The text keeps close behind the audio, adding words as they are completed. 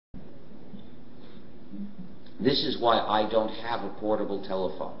This is why I don't have a portable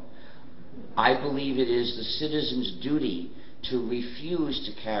telephone. I believe it is the citizen's duty to refuse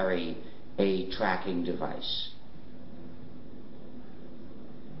to carry a tracking device.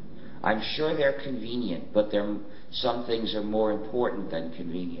 I'm sure they're convenient, but some things are more important than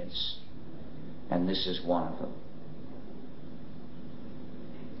convenience, and this is one of them.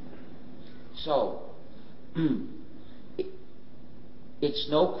 So, it's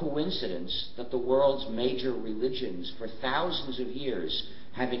no coincidence that the world's major religions for thousands of years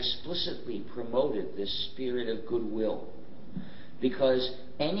have explicitly promoted this spirit of goodwill, because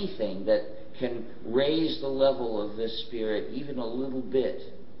anything that can raise the level of this spirit even a little bit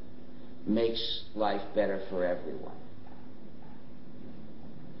makes life better for everyone.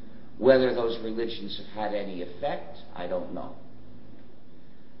 Whether those religions have had any effect, I don't know.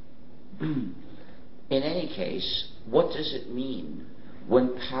 In any case, what does it mean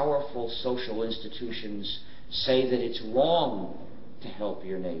when powerful social institutions say that it's wrong to help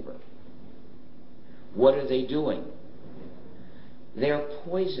your neighbor? What are they doing? They're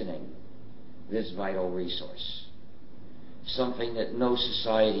poisoning this vital resource, something that no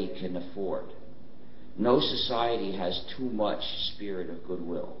society can afford. No society has too much spirit of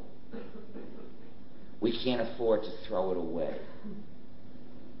goodwill. We can't afford to throw it away.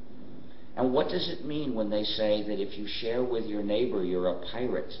 And what does it mean when they say that if you share with your neighbor, you're a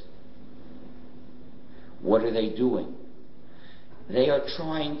pirate? What are they doing? They are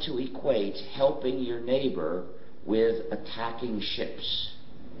trying to equate helping your neighbor with attacking ships.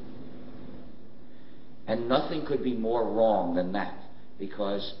 And nothing could be more wrong than that,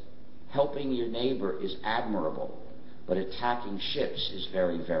 because helping your neighbor is admirable, but attacking ships is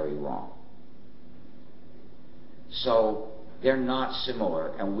very, very wrong. So they're not similar,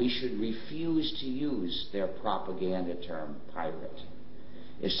 and we should refuse to use their propaganda term, pirate.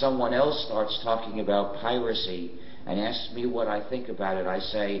 If someone else starts talking about piracy and asks me what I think about it, I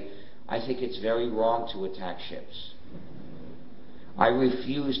say, I think it's very wrong to attack ships. I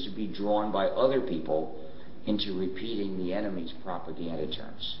refuse to be drawn by other people into repeating the enemy's propaganda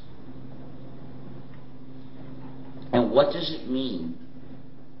terms. And what does it mean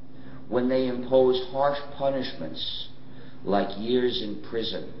when they impose harsh punishments like years in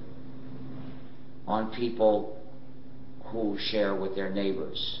prison on people who share with their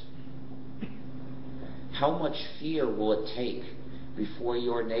neighbors? How much fear will it take before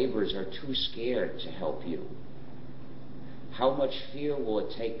your neighbors are too scared to help you? How much fear will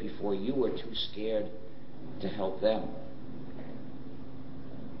it take before you are too scared to help them?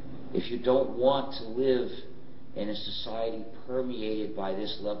 If you don't want to live in a society permeated by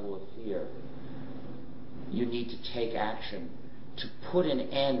this level of fear, you need to take action to put an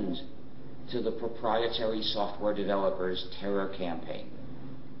end to the proprietary software developers' terror campaign.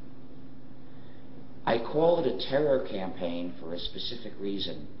 I call it a terror campaign for a specific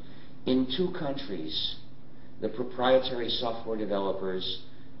reason. In 2 countries, the proprietary software developers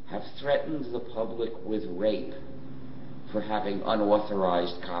have threatened the public with rape for having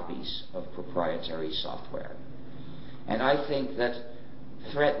unauthorized copies of proprietary software. And I think that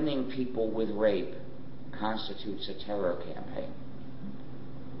threatening people with rape constitutes a terror campaign.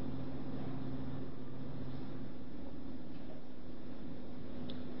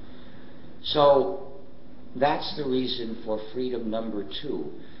 So that's the reason for freedom number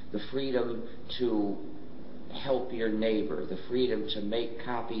 2, the freedom to help your neighbor, the freedom to make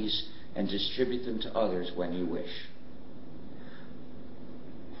copies and distribute them to others when you wish.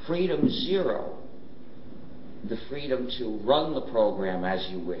 Freedom 0, the freedom to run the program as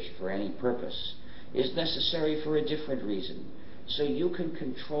you wish for any purpose, is necessary for a different reason. So you can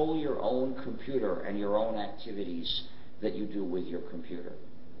control your own computer and your own activities that you do with your computer.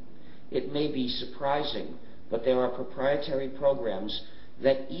 It may be surprising, but there are proprietary programs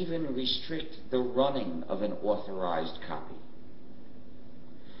that even restrict the running of an authorized copy.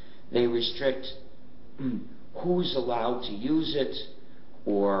 They restrict who's allowed to use it,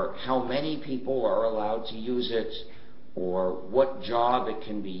 or how many people are allowed to use it, or what job it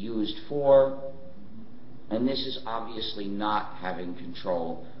can be used for. And this is obviously not having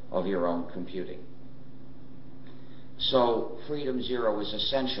control of your own computing. So freedom 0 is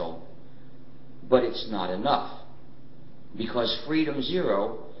essential, but it's not enough. Because freedom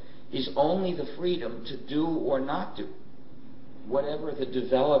 0 is only the freedom to do or not do whatever the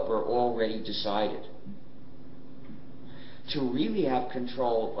developer already decided. To really have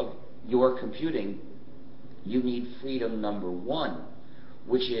control of your computing, you need freedom number 1,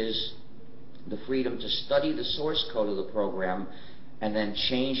 which is the freedom to study the source code of the program and then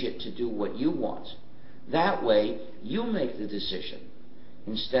change it to do what you want. That way, you make the decision.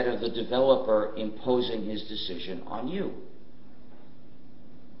 instead of the developer imposing his decision on you.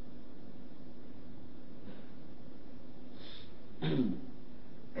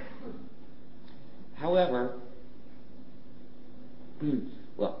 However,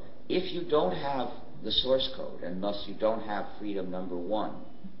 well, if you don't have the source code, and thus you don't have freedom number one,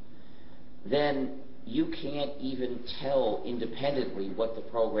 then you can't even tell independently what the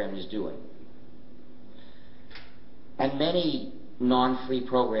program is doing. And many non-free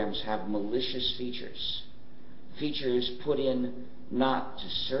programs have malicious features. Features put in not to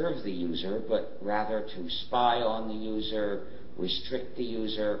serve the user, but rather to spy on the user, restrict the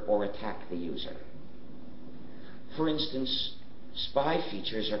user, or attack the user. For instance, spy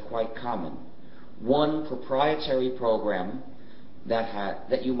features are quite common. One proprietary program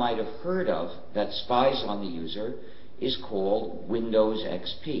that you might have heard of that spies on the user is called Windows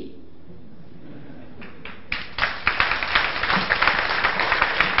XP.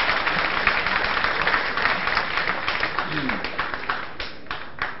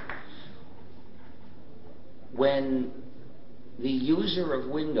 When the user of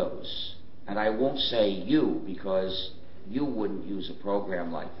Windows, and I won't say you because you wouldn't use a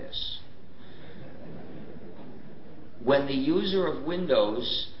program like this, when the user of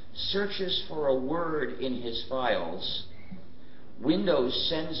Windows searches for a word in his files, Windows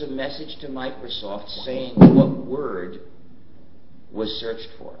sends a message to Microsoft saying what word was searched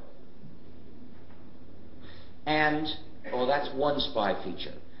for. And, oh, that's one spy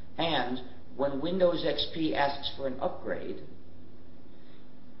feature. And when Windows XP asks for an upgrade,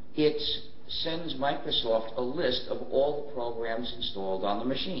 it sends Microsoft a list of all the programs installed on the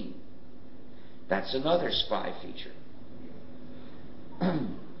machine. That's another spy feature.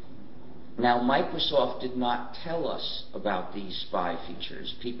 Now, Microsoft did not tell us about these spy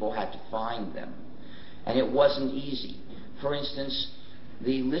features. People had to find them. And it wasn't easy. For instance,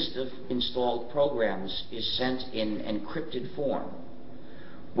 the list of installed programs is sent in encrypted form,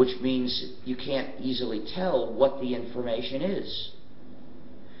 which means you can't easily tell what the information is.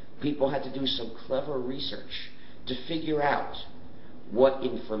 People had to do some clever research to figure out what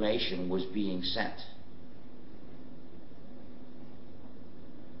information was being sent.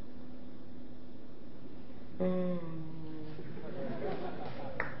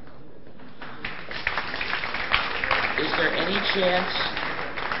 Is there any chance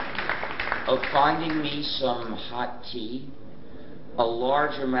of finding me some hot tea? A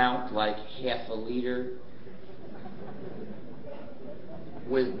large amount, like half a liter,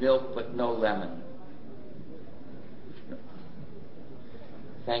 with milk but no lemon.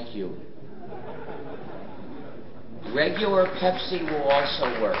 Thank you. Regular Pepsi will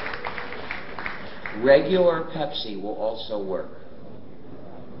also work. Regular Pepsi will also work.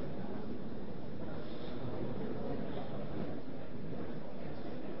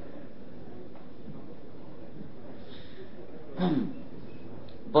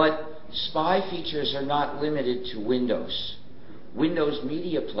 But spy features are not limited to Windows. Windows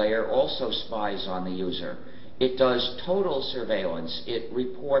Media Player also spies on the user. It does total surveillance. It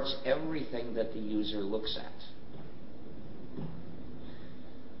reports everything that the user looks at.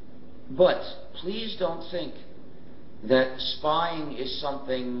 But please don't think that spying is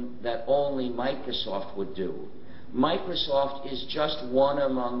something that only Microsoft would do. Microsoft is just one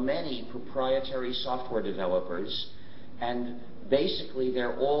among many proprietary software developers, and basically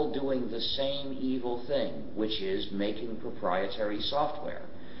they're all doing the same evil thing, which is making proprietary software.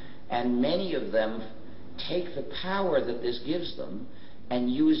 And many of them take the power that this gives them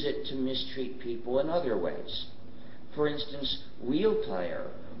and use it to mistreat people in other ways. For instance, RealPlayer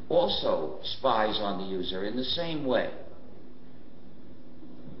also spies on the user in the same way.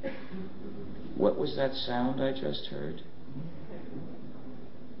 What was that sound I just heard?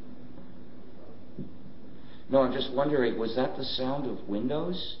 No, I'm just wondering, was that the sound of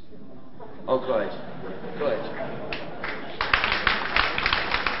Windows? Oh, good. Good.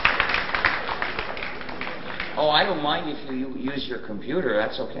 Oh, I don't mind if you use your computer.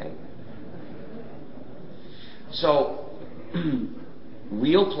 That's okay. So,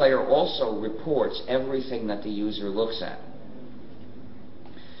 RealPlayer also reports everything that the user looks at.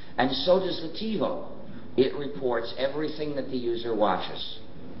 And so does the TiVo. It reports everything that the user watches.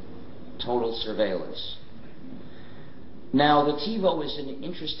 Total surveillance. Now, the TiVo is an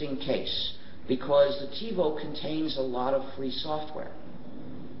interesting case because the TiVo contains a lot of free software.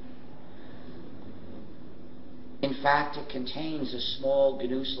 In fact, it contains a small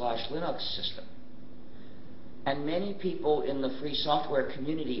GNU/Linux system. And many people in the free software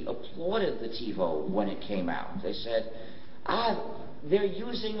community applauded the TiVo when it came out. They said, they're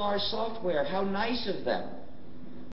using our software. How nice of them.